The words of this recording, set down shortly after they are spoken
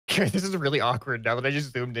This is really awkward now that I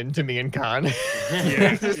just zoomed into me and Khan.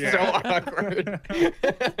 Yeah, This is so awkward.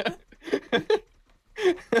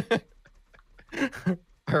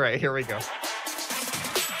 All right, here we go.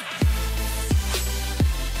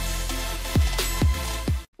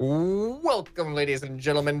 Welcome, ladies and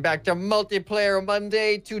gentlemen, back to Multiplayer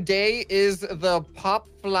Monday. Today is the Pop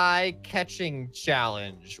Fly Catching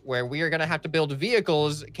Challenge, where we are going to have to build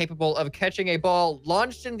vehicles capable of catching a ball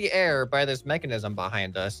launched in the air by this mechanism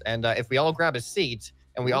behind us. And if we all grab a seat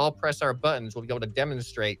and we all press our buttons, we'll be able to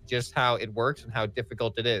demonstrate just how it works and how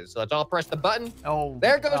difficult it is. So let's all press the button. Oh,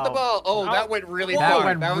 there goes the ball. Oh, that went really far.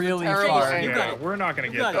 That went really far. Yeah, we're not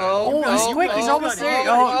going to get that. Oh, he's quick. He's almost there.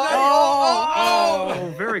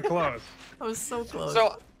 Oh, very close. That was so close.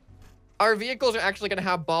 So our vehicles are actually going to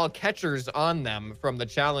have ball catchers on them from the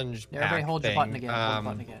challenge pack Everybody hold your thing. button again. Hold the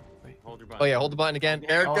button again. Wait. Hold your button. Oh, yeah, hold the button again.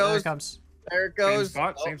 There it goes. There it comes. There it goes.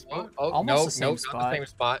 Same spot. Almost the same not spot. the same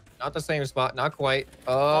spot. Not the same spot. Not quite.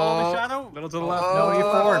 Follow the shadow. Little to the left. No, you're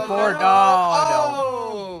forward.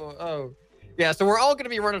 Oh. Yeah, so we're all going to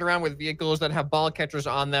be running around with vehicles that have ball catchers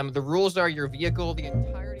on them. The rules are your vehicle, the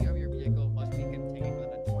entirety of your vehicle must be contained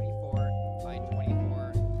within a 24 by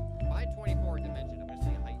 24 by 24 dimension. I'm going to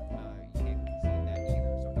say height. You can't exceed that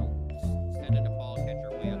either, so don't send in a ball catcher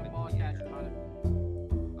way up in the air.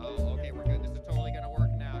 Oh, okay, we're good. This is totally going to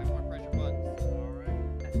work now. Everyone press your buttons. All right.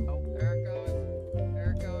 Oh, there it goes.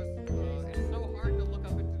 There it goes. It's so hard to look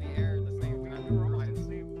up into the air at the same time. We're almost in the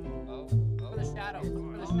same. For the shadow.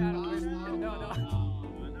 For the shadow. No.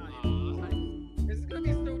 This is going to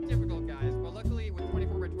be so difficult, guys. But luckily, with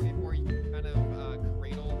 24 by 24, you can kind of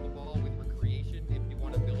cradle the ball with recreation if you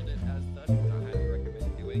want to build it as such, which I highly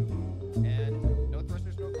recommend doing. And no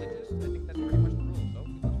thrusters, no glitches. I think that's pretty much the rules.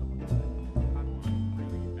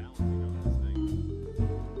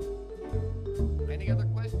 So, any other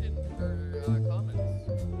questions or comments?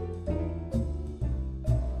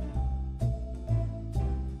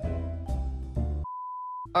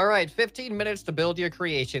 All right, 15 minutes to build your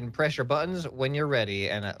creation. Press your buttons when you're ready,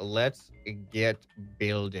 and let's get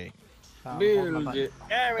building. Build it.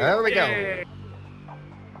 There we go.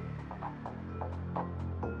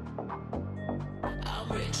 I'm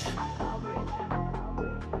rich.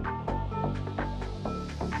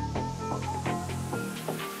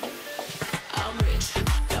 I'm rich.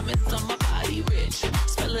 Diamonds on my body, rich.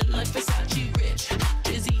 Smelling like Versace, rich.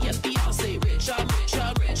 Jay-Z and Beyonce, rich. I'm rich.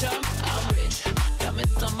 I'm rich. I'm rich.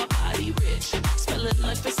 Diamonds on my body, rich. Smelling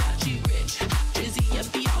like Versace, rich. Jay-Z and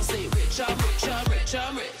Beyonce, rich. I'm rich. I'm rich.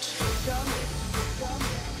 I'm rich.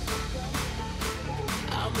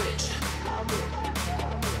 I'm rich.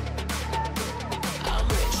 I'm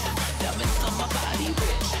rich. Diamonds on my body,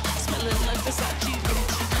 rich. Smelling like Versace,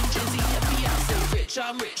 rich. And Jay-Z and Beyonce, rich.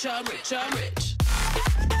 I'm rich. I'm rich. I'm rich.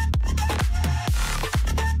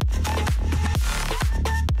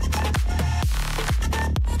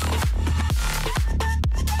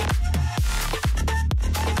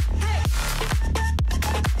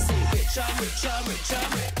 Say rich. I'm rich. I'm rich. I'm rich.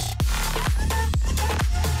 I'm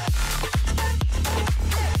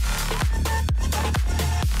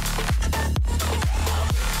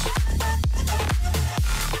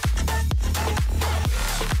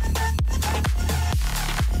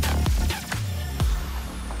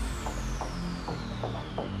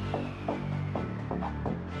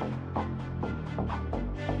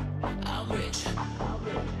rich.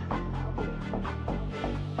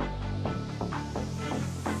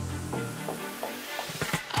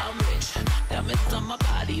 I'm rich. Diamonds on my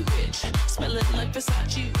body, rich. Smelling like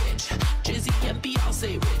Versace, rich. Jay-Z and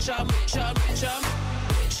Beyonce, rich. I'm rich. I'm rich. I'm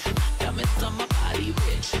rich. Diamonds on my body,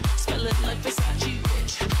 rich. Smelling like Versace,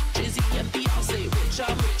 rich. Jay-Z and Beyonce, rich.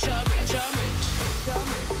 I'm rich. I'm rich. I'm rich.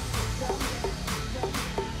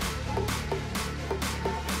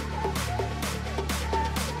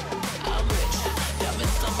 I'm rich.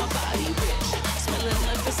 Diamonds on my body, rich. Smelling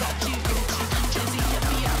like Versace, rich. Jay-Z and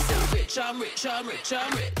Beyonce, rich. I'm rich. I'm rich.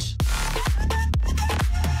 I'm rich.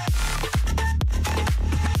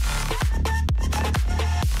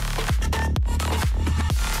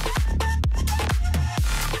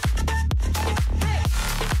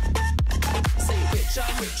 Say rich.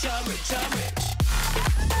 I'm rich. I'm rich. I'm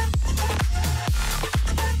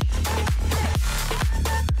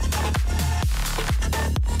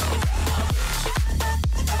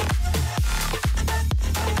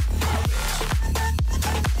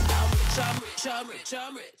rich. I'm rich.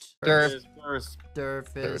 I'm rich. Derp. First. Derp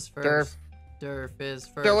is Derp. first. Derp is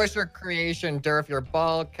first. Show us your creation, Derp, your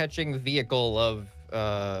ball-catching vehicle of,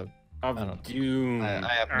 I don't know. Doom.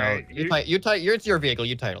 I have no... Alright, It's your vehicle,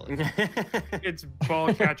 you title it. It's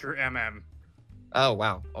ball catcher MM. Oh,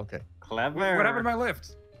 wow, okay. Clever. What happened to my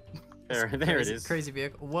lift? There it Crazy- is. Crazy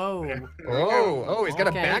vehicle. Whoa. Oh, he's got a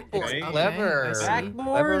Okay, backboard. okay, Clever. I see.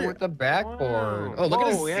 Clever with the backboard. Wow. Oh, look at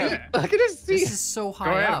his Oh, seat. yeah. Look at his seat. This is so Go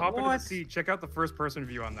high ahead, up. hop into the What? seat. Check out the first-person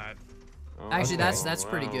view on that. Actually, Okay. that's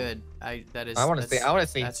pretty Wow. good. That is. I want to see. that's- I want to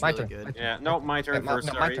see. That's My really turn. good. My turn. Yeah, no, my turn Yeah, first.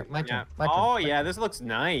 no, my Sorry. turn, my turn, Yeah. my turn. Oh yeah, this looks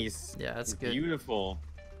nice. Yeah, that's good. Beautiful.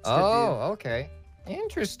 It's good view. Oh, okay.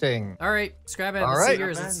 Interesting. All right, Scrabhead. All Let's see right.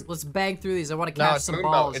 yours. Let's bang through these. I want to No, catch it's some Moonbow.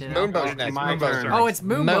 balls. It's You know? Moonbow's next. My Moonbow's turn. turn. Oh, it's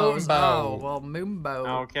Moonbows. Moonbow. Oh, well,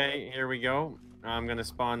 Moonbow. Okay, here we go. I'm gonna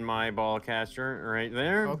spawn my ball catcher right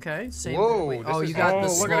there. Okay. Same. Whoa. Wait, this oh, is- you got Oh, the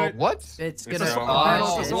look slope. at it. What? It's It's gonna. a Yeah,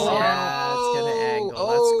 slope. it's gonna angle.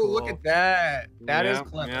 That's cool. Look at that. That is Yep,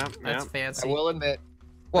 clever. yep, That's yep. I fancy. will admit.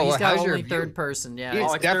 But Well, he's got how's your only view? third person. Yeah. It's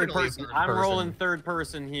Oh, it's definitely third person. third I'm person. rolling third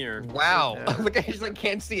person here. Wow. Yeah. Look, I just like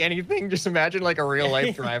can't see anything. Just imagine like a real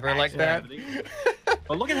life driver like that.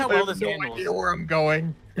 But look at how I well have this no handles. idea where I'm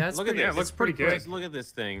going. That's Look at pretty, this. Yeah, it looks pretty good. Just look at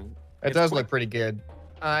this thing. It It's does quick. look pretty good.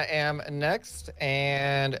 I am next,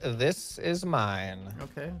 and this is mine.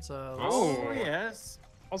 Okay. So. Oh yes.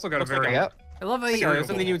 Also got a Looks like very... Yep. I love how Like you.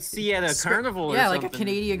 something you'd see at a carnival. Yeah, or like a something.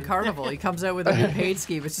 Canadian carnival. He comes out with a new paint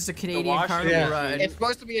scheme. It's just a Canadian wash- carnival Yeah. ride. It's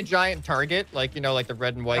supposed to be a giant target, like like the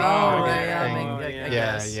red and white Oh, target yeah, thing. I yeah.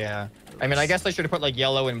 guess. Yeah. I mean, I guess I should have put like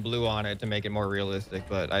yellow and blue on it to make it more realistic,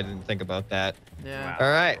 but I didn't think about that. Yeah. Wow.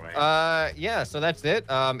 All right. Right. Yeah, so that's it.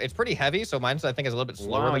 It's pretty heavy, so mine's I think is a little bit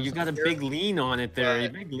slower. Wow, than you got a some big lean on it there. A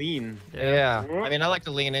But- big lean. Yeah. I mean, I like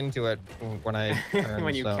to lean into it when I turn,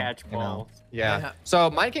 When you so, catch know. balls. Yeah. Yeah.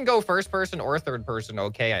 So mine can go first person or third person.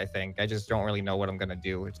 Okay, I think. I just don't really know what I'm gonna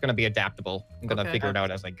do. It's gonna be adaptable. I'm gonna Okay. figure it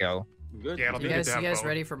out as I go. Good. Yeah, it'll You be guys, good to you have guys both.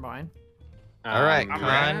 ready for mine? All right, I'm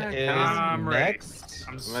Khan ready. is I'm ready. next.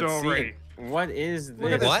 I'm Let's so see. ready. What is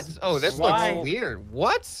Look at this? What? Oh, this Why? looks weird.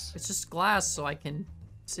 What? It's just glass, so I can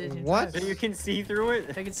sit and What? So drive. you can see through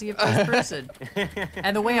it? I can see it first person.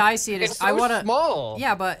 And the way I see it is, It's so I wanna. small.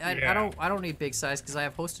 Yeah, but I Yeah. don't need big size because I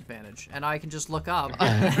have host advantage, and I can just look up. He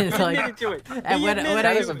It's like, admitted to it. and He when admitted That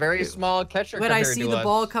I- is a very small catcher when I compared see to the us.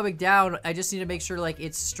 ball coming down, I just need to make sure like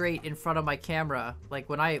it's straight in front of my camera. Like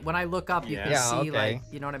when I look up, you can Yeah, see okay. like,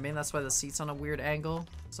 you know what I mean. That's why the seat's on a weird angle.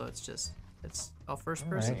 So it's all first All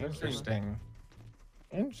person. right, interesting.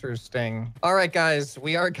 Interesting. All right, guys,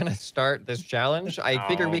 we are gonna start this challenge. I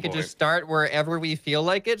figured Oh, we could boy. just start wherever we feel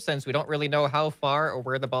like it, since we don't really know how far or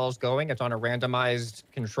where the ball's going. It's on a randomized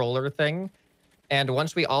controller thing. And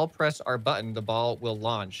once we all press our button, the ball will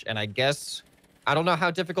launch. And I guess, I don't know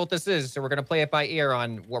how difficult this is, so we're gonna play it by ear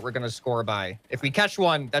on what we're gonna score by. If we catch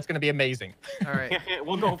one, that's gonna be amazing. All right.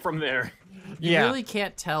 We'll go from there. You Yeah. really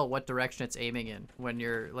can't tell what direction it's aiming in when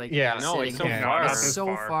you're like Yeah. No, sitting it's so here. far. It's Not this so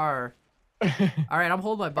far. far. All right, I'm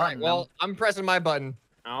holding my All right, button. well, I'm pressing my button.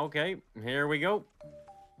 Okay, here we go.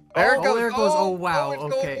 There Oh, it goes. there it goes. Oh, wow, it's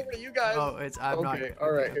okay. going over to you guys. Oh, it's I'm not. Okay,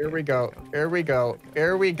 all right, okay, here we okay, go. okay. Here we go.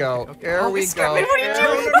 Here we go. Okay. Here Oh, we it's go. coming. What are you Here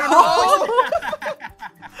doing? we go.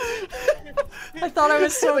 I thought I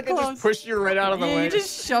was so Like I close. just pushed you right out of the Yeah, way. you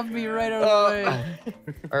just shoved me right out of the way.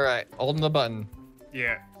 All right, holding the button.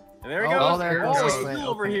 Yeah. There it Oh, goes. there it There goes. it This goes. way. Still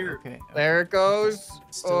over Okay, here. Okay. There it goes.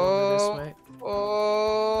 Still over this Oh, way.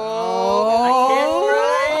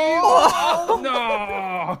 oh.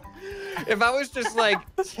 No! If I was just like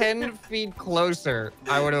 10 feet closer,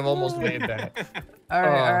 I would have almost made that. All right,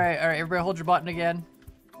 Oh. all right, all right. Everybody, hold your button again.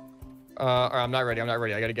 All right, I'm not ready. I'm not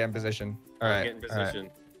ready. I gotta get in position. All right. Get in all right. position.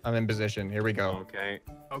 I'm in position. Here we go. Okay.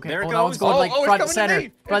 Okay. There it oh, that one's goes. going like it's front coming to center.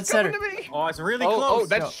 me. Front It's coming center. to me. Oh, it's really Oh, close.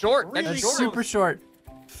 that's short. Really That's That's short. super short.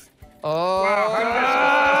 Oh. Wow, how did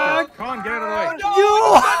I so Con, get out of the way.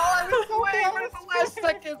 I was away for the last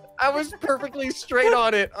second. I was perfectly straight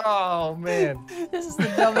on it. Oh man. This is the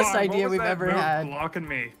dumbest Con, what idea was we've that ever move had. blocking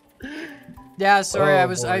me. Yeah, sorry. Oh, I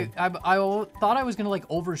was boy. I thought I was gonna like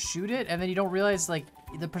overshoot it, and then you don't realize like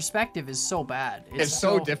the perspective is so bad. It's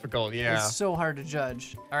so difficult. Yeah. It's so hard to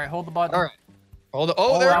judge. All right, hold the button. All right. Hold on.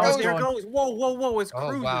 Oh, Oh, there that it was goes. There it going. goes. Whoa, whoa, whoa. It's Oh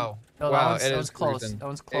cruising. wow. No, Wow, that it was is close. cruising. That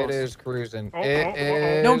was close. It is cruising. Oh, It oh, oh,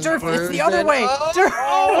 is No, Derp, it's the other cruising. way. Oh, Derp.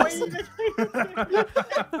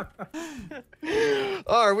 oh,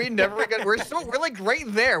 are we never gonna? We're like right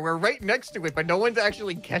there. We're right next to it, but no one's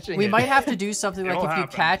actually catching We it. might have to do something like It'll if you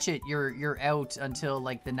happen. catch it, you're out until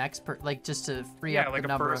like the next like just to free Yeah, up like the a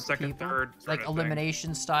number first, of second, people. third sort Like of thing.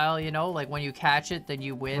 elimination style, you know, like when you catch it, then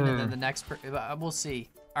you win, and then the next. We'll see.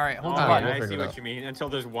 All right, hold Oh, the yeah, button. we'll I figure see it what out. you mean. Until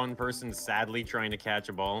there's one person sadly trying to catch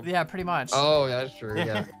a ball. Yeah, pretty much. Oh, that's true.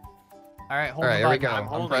 Yeah. All right, hold All right, the here we button. go. I'm I'm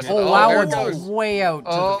holding pressing. it. Oh, Oh, wow, there it one's goes. way out.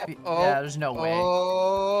 To Oh, the, oh, yeah, there's no way.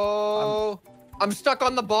 Oh, I'm stuck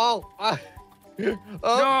on the ball. Oh,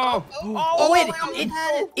 No! Oh, it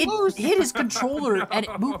it hit his controller and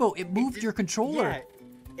it moved your controller.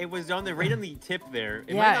 Yeah, It was on the right on the tip there.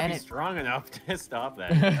 It Yeah, might not and be it- strong enough to stop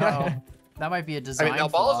that. Uh-oh. That might be a I design mean, the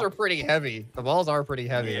balls flaw. are pretty heavy. The balls are pretty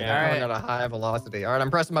heavy. Yeah. They're coming Alright. at a high velocity. All right, I'm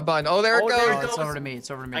pressing my button. Oh, there it Oh, goes. there Oh, it it's goes. over to me. It's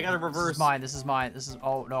over to me. I gotta This reverse. is mine. This is mine. This is.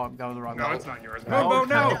 Oh no, I'm going the wrong way. No, it's not yours. Oh, Boom,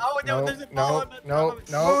 no. Oh, no, there's a ball. no, Boom,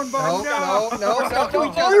 boom, no. Oh,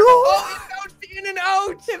 it bounced in and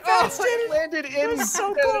out. It bounced in. It landed in. was so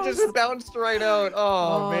and it close. just bounced right out.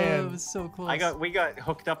 Oh, It man. was so close. We got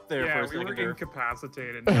hooked up there Yeah, for a we second. were there.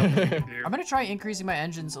 incapacitated. Nothing we can do. I'm gonna try increasing my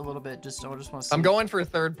engines a little bit. I just want to see. I'm going for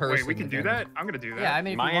third person. Wait, we can do again. that? I'm gonna do that. Yeah, I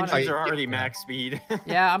mean, if My you want engines to. are already max speed.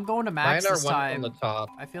 Yeah, I'm going to Mine max are this one time. on the top.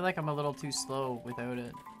 I feel like I'm a little too slow without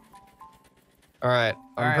it. All right,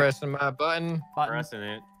 I'm Alright. pressing my button. Button. Pressing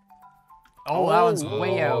it. Oh, that one's Oh.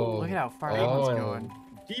 way out. Look at how far that one's Oh. going.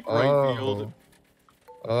 Deep right field.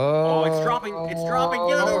 Oh, it's dropping. It's dropping.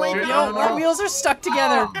 Get out of the way. shit. Yo, no, our no. wheels are stuck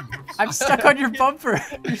together. I'm stuck on your bumper.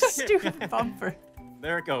 Your stupid bumper.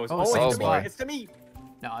 There it goes. Oh, Oh, same it's to me. spot. It's to me.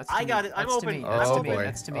 No, it's to I me. got it. I'm That's to open. me. That's Oh, to me. boy.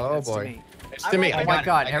 That's to me. Oh, That's to boy. me. It's to me. Oh Oh I my got it.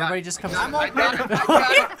 god, I got everybody it. just comes. I'm I got it. I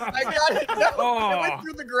got it. I got it. No, Oh. it went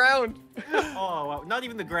through the ground. Oh, wow. Not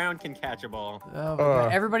even the ground can catch a ball. Oh my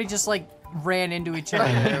God. Everybody just like ran into each other.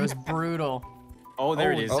 It was brutal. Oh,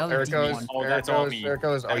 there Oh, it is. Oh, Another there it deep goes. one. Oh, There that's it all goes. me. There it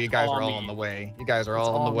goes. Oh, That's you guys all are all me. on the way. You guys are It's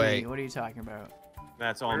all on the me. way. What are you talking about?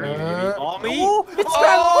 That's all me. Uh, All me. Oh, it's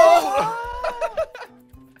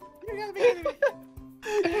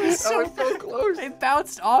That was so close. It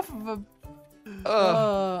bounced off of a.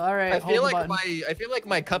 All right. I hold feel the like button. I feel like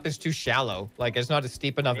my cup is too shallow. Like it's not a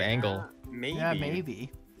steep enough angle. Maybe. Yeah,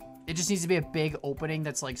 maybe. It just needs to be a big opening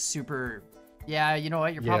that's like super. Yeah, you know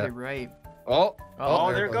what? You're Yeah. probably right. Oh,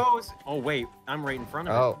 Oh, there it goes. Oh, wait. I'm right in front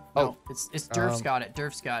of it. Oh, No, it's Derf's Um, got it.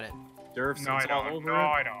 Derf's got it. Derf's No, I it's all don't. over No, it.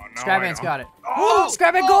 I don't. No, Scrapman's I don't. got it. Oh!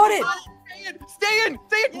 Scrapman got it! Stay in!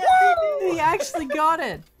 He actually got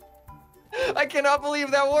it. I cannot believe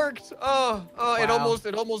that worked. Oh, it Wow.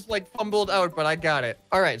 almost like fumbled out, but I got it.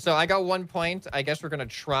 All right, so I got 1 point. I guess we're gonna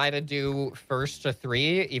try to do first to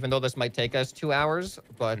 3, even though this might take us 2 hours,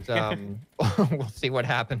 but we'll see what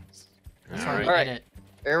happens. That's All already right. in it.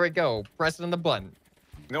 There we go, pressing the button.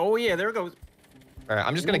 Oh, yeah. There it goes. All right,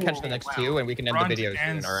 I'm just gonna catch the Ooh, next wow. 2, and we can end the Front video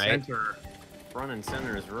and soon. All right. center. Front and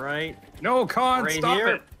center is right. No, Con, Right stop here.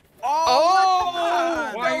 it.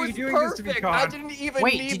 Oh, Why that are you was doing this to me, perfect. I Con? didn't even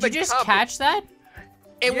Wait, need did the you just cup. catch that?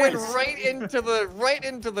 It went Yes. right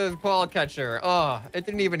into the ball catcher. Oh, it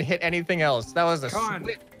didn't even hit anything else. That was a Con.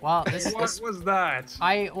 sweet. Well, this. What was that?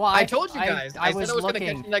 I told you guys. I said was I was gonna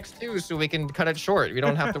looking. catch the next 2, so we can cut it short. We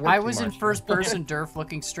don't have to work I too was in much. first person Derf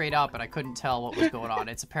looking straight up, and I couldn't tell what was going on.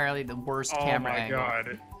 It's apparently the worst Oh camera my angle.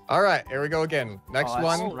 god. All right, here we go again. Next Oh,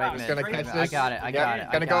 that's one. right I'm just mid, gonna right catch mid. this. I got it. I Yep, got it.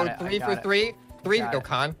 I Gonna got go it. I 3 got for it. 3. 3. Got Go, it.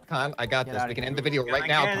 Con. I got Get this. out We of can here. end the video Can right I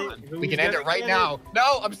now, get it? Con. Who's We can end it gonna right get now.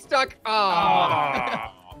 No, I'm stuck. Oh.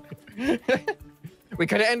 Ah. We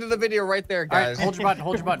could have ended the video right there, All right, guys. hold your button.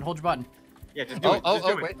 Hold your button. Hold your button. Yeah, just do it. Just do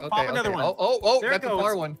it. Wait. Okay, Pop another okay. one. Oh, There it that's a goes.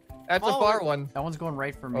 far one. That's a Follow far it. one. That one's going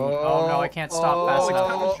right for me. Oh, no, I can't stop fast it's enough.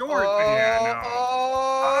 coming short. Yeah,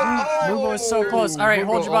 no. Mubo is so close. All right,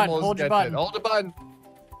 hold your button, almost hold your gets it. button. Hold the button.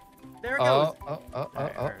 There it goes. All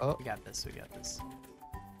right. We got this. We got this.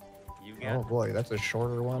 You Oh got. boy, that's a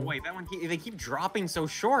shorter Oh, one. wait, that one. They keep dropping so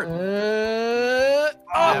short. That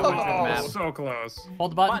Oh, would've been mad. so close.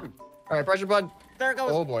 Hold the button. Button. All right, press your button. There it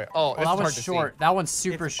goes. Oh boy. Oh, Oh, this that is hard one's to short. That one's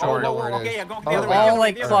super It's- short. Oh, where it okay, is. yeah, go Oh, the other They're way. all the other way,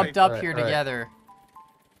 like the other clubbed way. up Alright, here alright. together.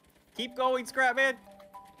 Keep going, Scrapman.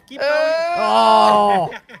 Keep see. going.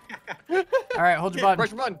 Oh! All right, hold your Press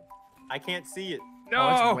button. your button. I can't see it. Oh,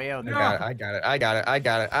 No. it's way out there. No. I got it. I got it. I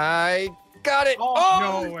got it. I got it.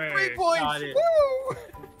 Oh, no way. 3 points. Got it. Woo!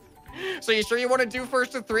 So you sure you want to do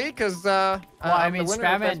first to 3? Because I I'm mean, the winner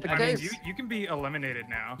if that's Scrapman- the I mean, case. you can be eliminated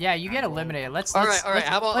now. Yeah, you get eliminated. Let's. All let's, right, all right. let's-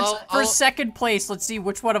 How about let's- I'll- for second place? Let's see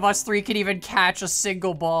which one of us 3 can even catch a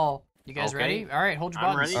single ball. You guys Okay. ready? All right, hold your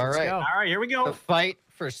I'm buttons. ready. Let's All right. go. All right, here we The go. fight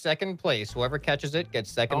for second place. Whoever catches it gets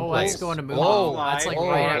second Oh, place. that's going to move. Whoa. That's like Oh,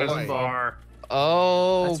 right that at is boy. Moonbo. far.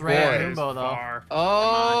 Oh That's boy. right at That is Moonbo, though. far. Oh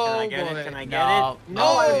Come on, can I get boy. it? Can I get No. it? No,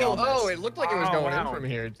 I oh, failed oh, this. it looked like it was Oh, going wow. in from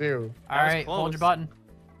here too. All That was right, hold close. your button.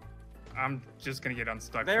 I'm just gonna get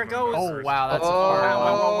unstuck. There from it Moonbo goes. Oh first. wow, that's a Oh. far Whoa,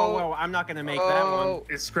 one. whoa, whoa, whoa! I'm not gonna make that one. Oh.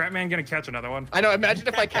 Is Scrapman gonna catch another one? I know. Imagine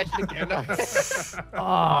if I catch it again. Oh.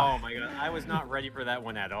 Oh my god, I was not ready for that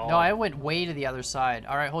one at all. No, I went way to the other side.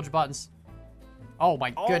 All right, hold your buttons. Oh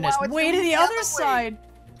my Oh, goodness, wow, it's way to going the the other other way. side.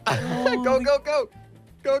 Go, go, go.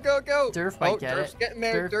 Go, go, go. Derf might oh, get Derf's it. getting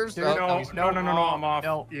there. Derf- Derf's Derf- oh, No, he's- no, I'm off.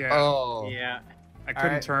 No. Yeah, Oh. Yeah. I All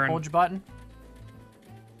couldn't right, turn. hold your button.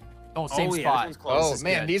 Oh, same Oh, yeah, this spot. one's close. Oh This is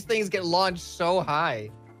man, good. these things get launched so high.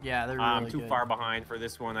 Yeah, they're really I'm too good. far behind for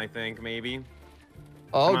this one, I think, maybe.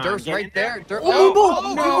 Oh, Come on, Derp's get right in there. there. Derp. Oh,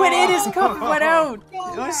 Oh, Moonbo! He went in, his cup went out.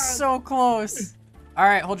 It was so close. All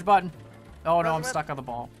right, hold your button. Oh no, I'm stuck on the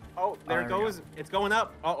ball. Oh, there it there we goes. It's going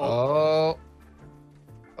up. Uh-oh. Oh.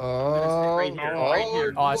 Oh. right here, right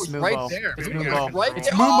here. Oh, it's it's Moonbo. right there. It's Yeah, Moonbo. Right Moonbo.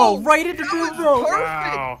 there. Moonbo, right into that was Moonbo. perfect.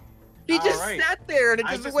 Wow. He just Alright. sat there and it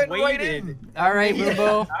I just just went right waited. in. All right, Yeah. Moonbo.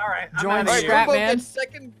 All right. I'm Join outta the Right, here. scrap Moonbo man. gets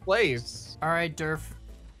second place. All right, Derp.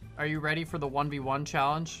 Are you ready for the 1v1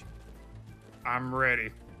 challenge? I'm ready.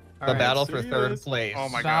 All The right. battle for third serious? place. Oh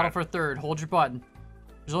my Battle God. for third. Hold your button.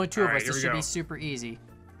 There's only two of Alright, us. here This we should be go. super easy.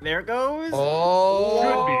 There it goes.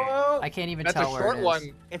 Oh. I can't even That's a tell where short it is. one.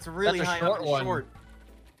 It's really That's a high short up one. and short.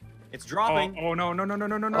 It's Oh, dropping. oh no, no, no, no,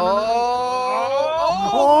 no, no, no, no, no.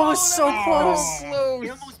 Oh, it was so close. Close. It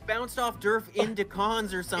almost bounced off Derp into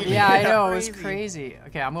cons or something. Yeah, I know. It was crazy.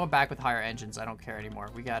 Okay, I'm going back with higher engines. I don't care anymore.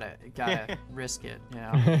 We gotta risk it. You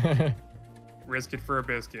know, Risk it for a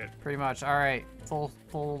biscuit. pretty much. All right, full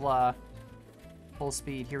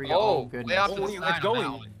speed. Here we go. Oh, Oh way goodness. off to the Oh, side it's on that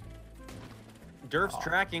going. one. Derp's Oh.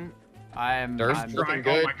 tracking. I'm Derp's looking trying. Oh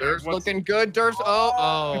good. my God, Derp's what's- looking good. Derp's.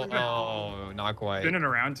 Oh, not quite. Spinning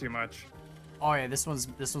around too much. Oh yeah, this one's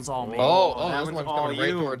all me. Oh, That this one's one's all coming right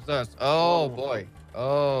you. towards us. Oh Oh. boy.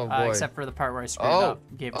 Oh boy. Except for the part where I screwed Oh. up.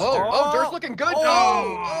 Gave us Oh, Derp. oh, Derp's looking good.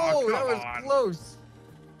 Oh, Oh, that come was on. close.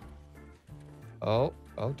 Oh,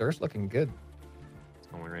 Derp's looking good. It's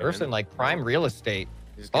going right Derp's in like prime real estate.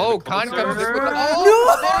 Just get a Oh, bit Con closer. comes in with the. No!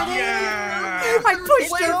 Oh, there it is. Yeah. I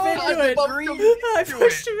pushed Wait, him Con into it. bumped him. I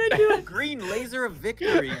pushed him into it. Green laser of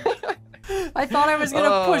victory. I thought I was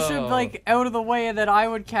gonna push him Oh. like out of the way and then I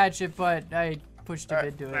would catch it, but I pushed him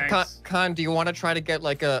into it. Thanks. Con, do you want to try to get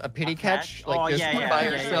like a pity catch? Like oh, just yeah, by yeah,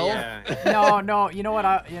 yourself? Yeah. No, you know what?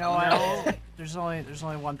 No. There's only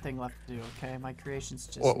one thing left to do. Okay, my creation's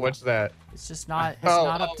just. What's that? It's just not. It's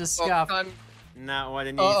not up to scuff. Con, Not what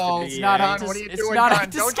it needs Uh-oh. to be. It's not up Con, to. what are you It's doing, not Con?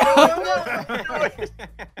 up to Don't scuff.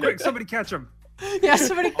 Quick, somebody catch him. Yeah,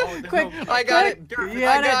 somebody, Oh, there's quick! no- I got quick. it. You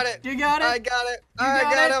I got got it. it. You got it. I got it. You I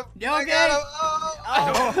got got it. him. You I okay? got him.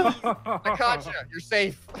 Oh, I caught you. You're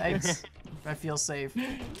safe. Thanks. I feel safe.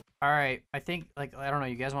 All right. I think I don't know.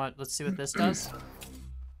 You guys want? Let's see what this does.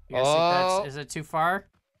 You guys think Oh. is it too far?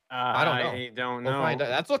 I don't know. I don't We'll know. find out.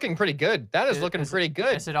 That's looking pretty good. That is looking pretty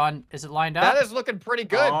good. Is it on? Is it lined up? That is looking pretty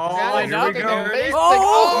good. Oh, That is here we looking go. amazing.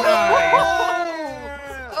 Oh!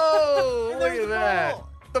 Oh, look at that.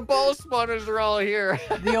 The ball spawners are all here.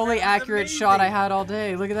 The only accurate shot I had all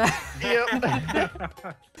day. Look at that.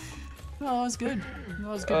 Yep. Oh, that was good. That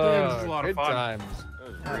was good Oh, game. a lot of good fun. times.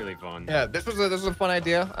 That was really fun. Yeah, this was a fun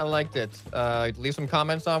idea. I liked it. Leave some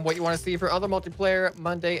comments on what you want to see for other multiplayer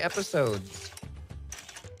Monday episodes.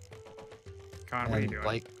 Con, what are you And doing?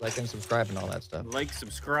 like and subscribe and all that stuff. Like,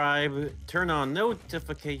 subscribe, turn on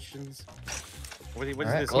notifications. What is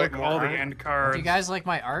Alright, this? Click More all the art? end Do cards. you guys like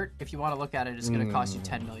my art? If you want to look at it, it's gonna cost you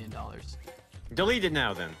 $10 million. Delete it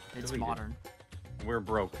now, then. It's Delete it. modern. We're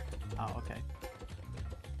broke. Oh, okay.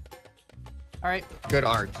 All right. Good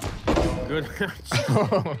art. Good.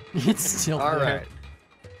 It's still All there. right.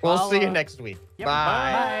 We'll I'll, see you next week. Yep.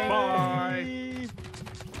 Bye. Bye. Bye.